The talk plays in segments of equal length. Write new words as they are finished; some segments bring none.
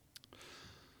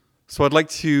So I'd like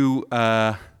to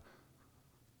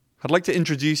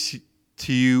introduce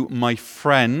to you my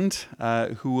friend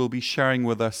who will be sharing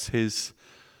with us his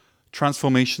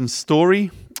transformation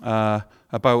story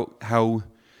about how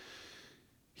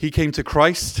he came to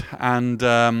Christ. And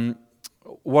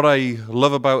what I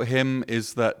love about him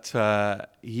is that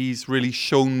he's really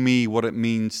shown me what it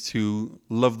means to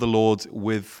love the Lord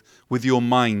with your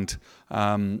mind.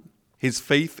 His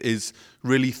faith is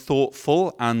really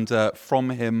thoughtful, and from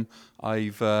him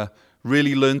I've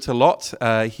really learnt a lot.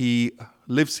 He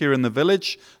lives here in the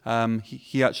village.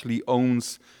 He actually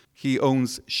owns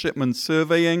Shipman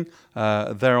Surveying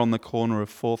there on the corner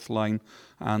of 4th Line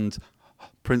and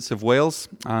Prince of Wales,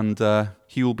 and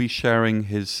he will be sharing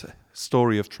his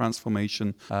story of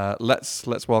transformation.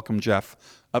 Let's welcome Jeff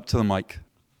up to the mic.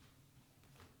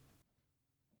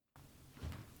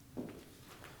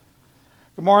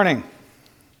 Good morning.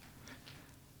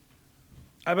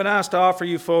 I've been asked to offer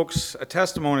you folks a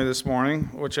testimony this morning,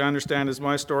 which I understand is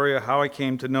my story of how I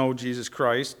came to know Jesus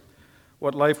Christ,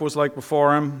 what life was like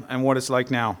before him, and what it's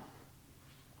like now.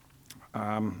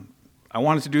 I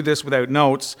wanted to do this without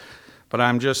notes, but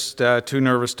I'm just too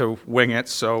nervous to wing it,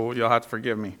 so you'll have to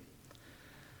forgive me.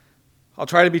 I'll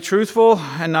try to be truthful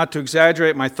and not to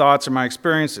exaggerate my thoughts or my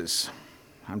experiences.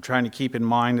 I'm trying to keep in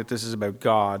mind that this is about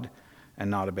God and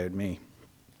not about me.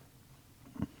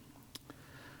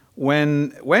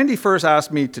 When Wendy first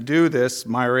asked me to do this,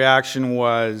 my reaction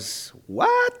was,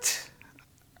 "What?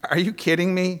 Are you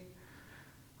kidding me?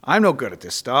 I'm no good at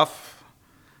this stuff."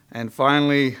 And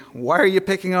finally, "Why are you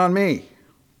picking on me?"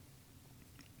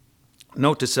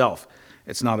 Note to self,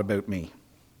 it's not about me.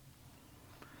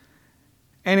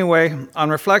 Anyway,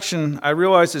 on reflection, I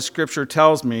realize that Scripture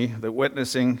tells me that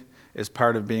witnessing is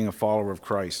part of being a follower of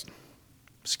Christ.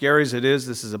 Scary as it is,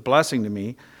 this is a blessing to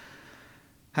me,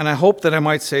 and I hope that I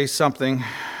might say something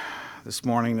this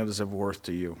morning that is of worth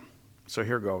to you. So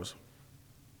here goes.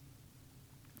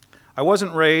 I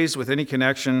wasn't raised with any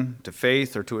connection to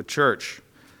faith or to a church.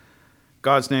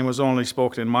 God's name was only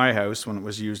spoken in my house when it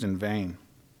was used in vain.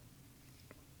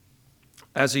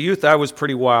 As a youth, I was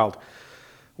pretty wild.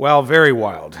 Well, very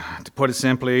wild. To put it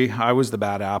simply, I was the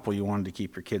bad apple you wanted to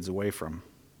keep your kids away from.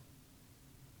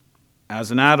 As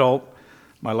an adult,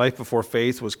 my life before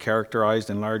faith was characterized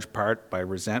in large part by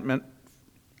resentment,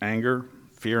 anger,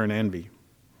 fear, and envy.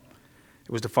 It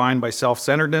was defined by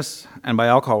self-centeredness and by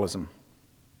alcoholism.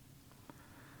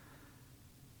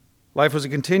 Life was a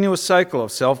continuous cycle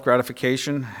of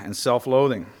self-gratification and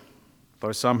self-loathing. Though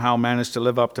I somehow managed to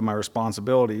live up to my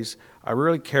responsibilities, I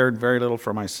really cared very little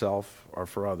for myself or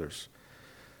for others.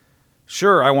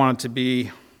 Sure, I wanted to be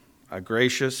a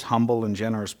gracious, humble, and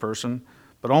generous person,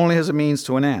 but only as a means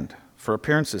to an end, for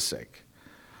appearance's sake,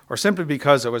 or simply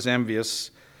because I was envious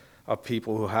of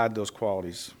people who had those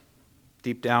qualities.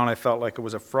 Deep down, I felt like it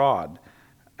was a fraud,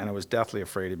 and I was deathly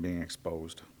afraid of being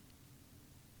exposed.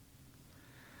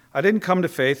 I didn't come to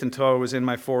faith until I was in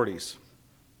my 40s.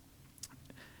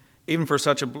 Even for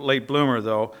such a late bloomer,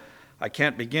 though, I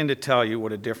can't begin to tell you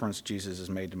what a difference Jesus has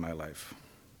made to my life,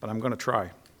 but I'm going to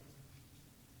try.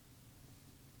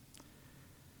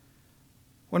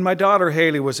 When my daughter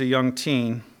Haley was a young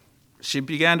teen, she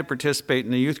began to participate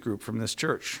in a youth group from this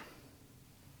church.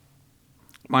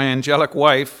 My angelic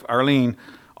wife, Arlene,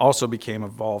 also became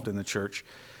involved in the church.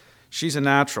 She's a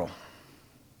natural.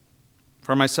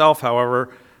 For myself,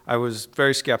 however, I was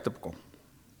very skeptical.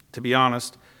 To be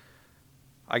honest,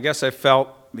 I guess I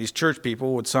felt these church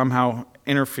people would somehow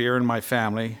interfere in my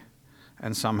family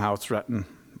and somehow threaten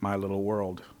my little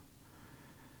world.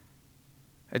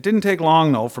 It didn't take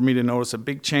long, though, for me to notice a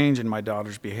big change in my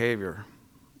daughter's behavior.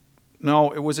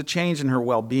 No, it was a change in her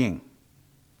well-being.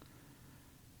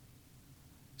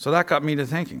 So that got me to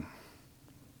thinking,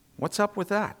 what's up with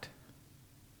that?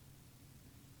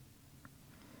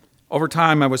 Over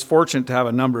time, I was fortunate to have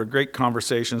a number of great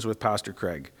conversations with Pastor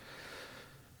Craig.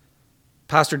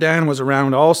 Pastor Dan was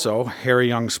around also, hairy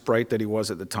young sprite that he was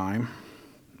at the time.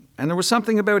 And there was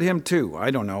something about him too,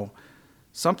 I don't know,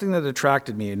 something that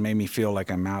attracted me and made me feel like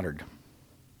I mattered.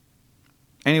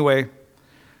 Anyway,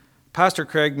 Pastor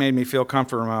Craig made me feel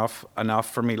comfortable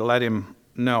enough for me to let him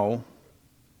know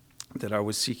that I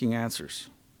was seeking answers.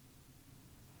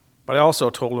 But I also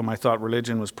told him I thought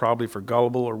religion was probably for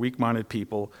gullible or weak-minded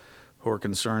people who are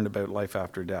concerned about life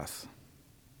after death.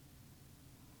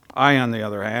 I, on the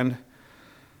other hand,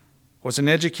 was an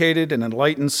educated and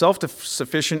enlightened,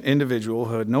 self-sufficient individual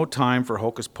who had no time for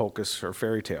hocus pocus or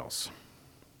fairy tales.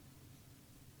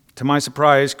 To my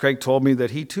surprise, Craig told me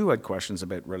that he too had questions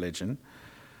about religion,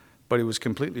 but he was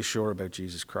completely sure about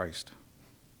Jesus Christ.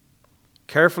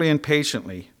 Carefully and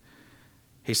patiently,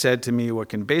 he He said to me what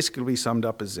can basically be summed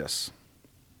up as this: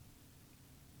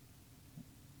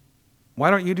 why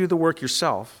don't you do the work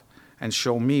yourself and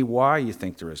show me why you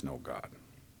think there is no God?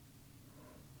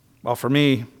 Well, for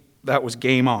me, that was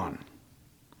game on.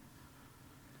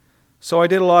 So I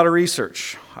did a lot of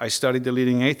research. I studied the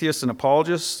leading atheists and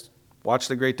apologists, watched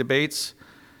the great debates,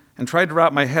 and tried to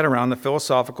wrap my head around the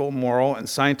philosophical, moral, and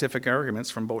scientific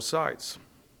arguments from both sides.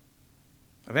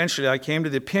 Eventually, I came to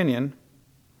the opinion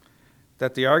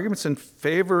that the arguments in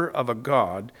favor of a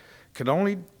God could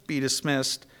only be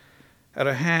dismissed at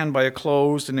a hand by a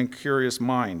closed and incurious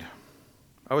mind.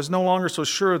 I was no longer so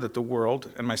sure that the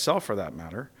world, and myself for that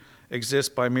matter,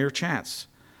 exists by mere chance,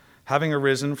 having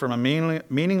arisen from a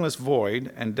meaningless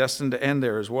void and destined to end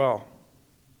there as well.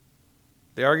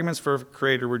 The arguments for a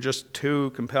creator were just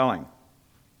too compelling.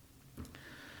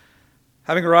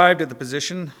 Having arrived at the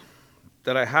position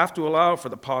that I have to allow for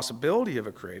the possibility of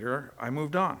a creator, I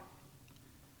moved on.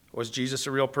 Was Jesus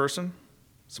a real person?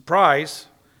 Surprise!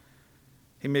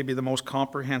 He may be the most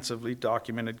comprehensively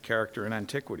documented character in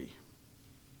antiquity.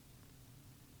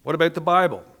 What about the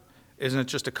Bible? Isn't it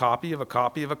just a copy of a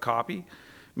copy of a copy,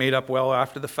 made up well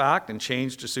after the fact and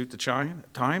changed to suit the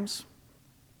times?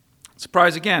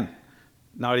 Surprise again,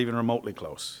 not even remotely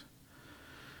close.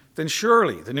 Then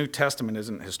surely the New Testament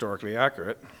isn't historically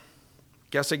accurate.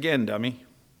 Guess again, dummy.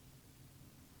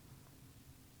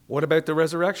 What about the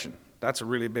resurrection? That's a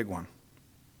really big one.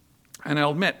 And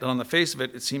I'll admit that on the face of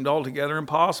it, it seemed altogether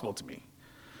impossible to me.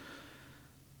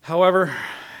 However,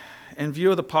 in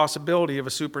view of the possibility of a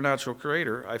supernatural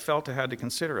creator, I felt I had to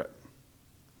consider it.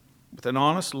 With an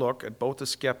honest look at both the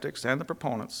skeptics and the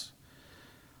proponents,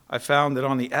 I found that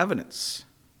on the evidence,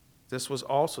 this was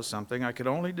also something I could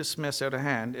only dismiss out of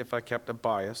hand if I kept a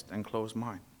biased and closed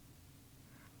mind.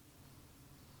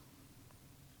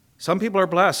 Some people are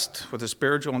blessed with a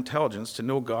spiritual intelligence to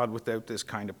know God without this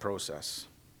kind of process.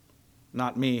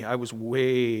 Not me. I was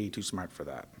way too smart for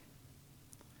that.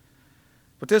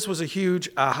 But this was a huge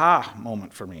aha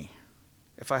moment for me.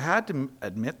 If I had to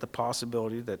admit the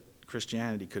possibility that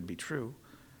Christianity could be true,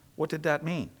 what did that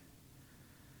mean?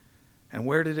 And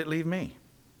where did it leave me?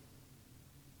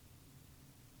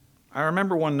 I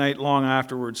remember one night long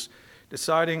afterwards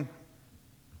deciding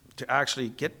to actually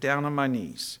get down on my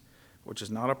knees, which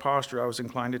is not a posture I was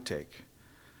inclined to take,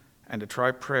 and to try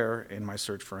prayer in my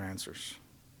search for answers.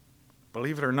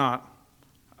 Believe it or not,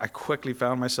 I quickly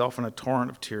found myself in a torrent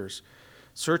of tears,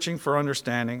 searching for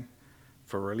understanding,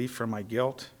 for relief from my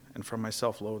guilt, and from my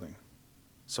self-loathing.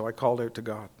 So I called out to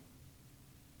God.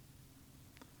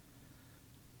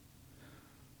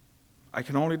 I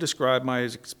can only describe my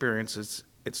experience as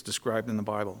it's described in the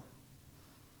Bible,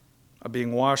 of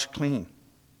being washed clean.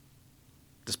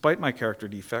 Despite my character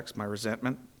defects, my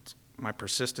resentment, my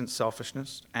persistent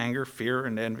selfishness, anger, fear,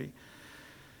 and envy,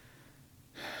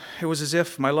 it was as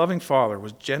if my loving Father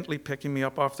was gently picking me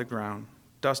up off the ground,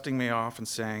 dusting me off and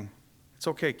saying, "It's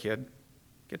okay, kid.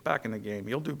 Get back in the game.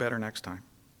 You'll do better next time."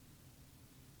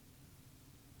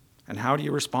 And how do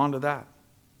you respond to that?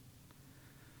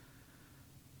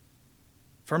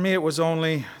 For me, it was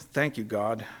only, "Thank you,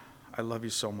 God. I love you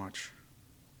so much."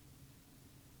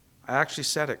 I actually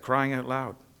said it, crying out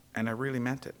loud, and I really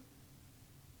meant it.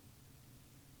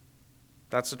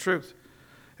 That's the truth.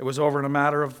 It was over in a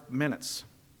matter of minutes.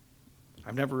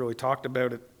 I've never really talked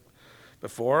about it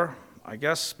before, I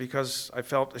guess because I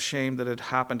felt ashamed that it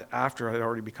happened after I had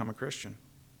already become a Christian.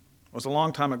 It was a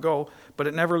long time ago, but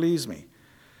it never leaves me.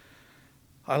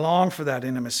 I long for that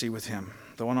intimacy with him,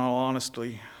 though in all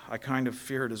honesty, I kind of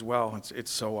fear it as well.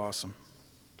 It's so awesome.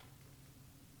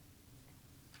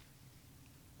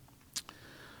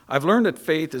 I've learned that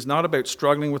faith is not about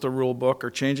struggling with a rule book or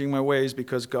changing my ways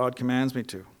because God commands me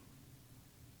to.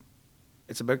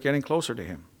 It's about getting closer to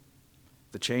him.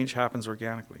 The change happens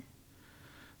organically.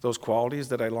 Those qualities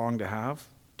that I long to have,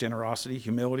 generosity,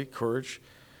 humility, courage,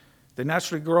 they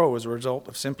naturally grow as a result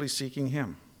of simply seeking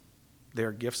him. They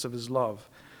are gifts of his love,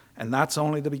 and that's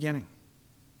only the beginning.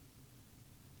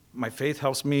 My faith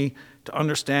helps me to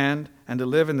understand and to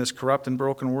live in this corrupt and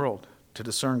broken world, to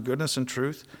discern goodness and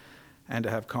truth, and to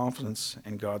have confidence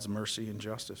in God's mercy and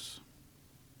justice.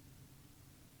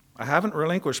 I haven't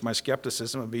relinquished my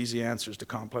skepticism of easy answers to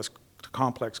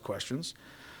complex questions,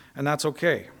 and that's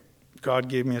okay. God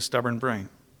gave me a stubborn brain.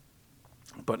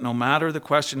 But no matter the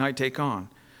question I take on,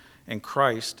 in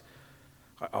Christ,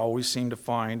 I always seem to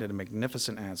find a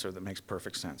magnificent answer that makes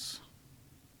perfect sense.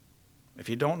 If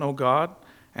you don't know God,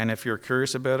 and if you're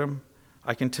curious about him,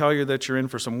 I can tell you that you're in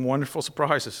for some wonderful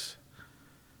surprises.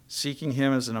 Seeking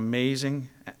him is an amazing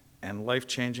and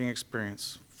life-changing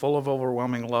experience, full of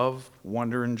overwhelming love,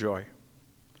 wonder, and joy.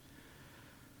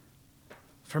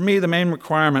 For me, the main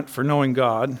requirement for knowing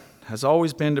God has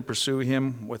always been to pursue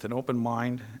Him with an open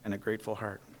mind and a grateful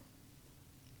heart.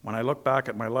 When I look back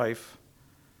at my life,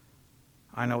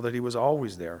 I know that He was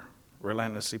always there,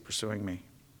 relentlessly pursuing me.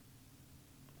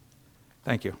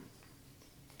 Thank you.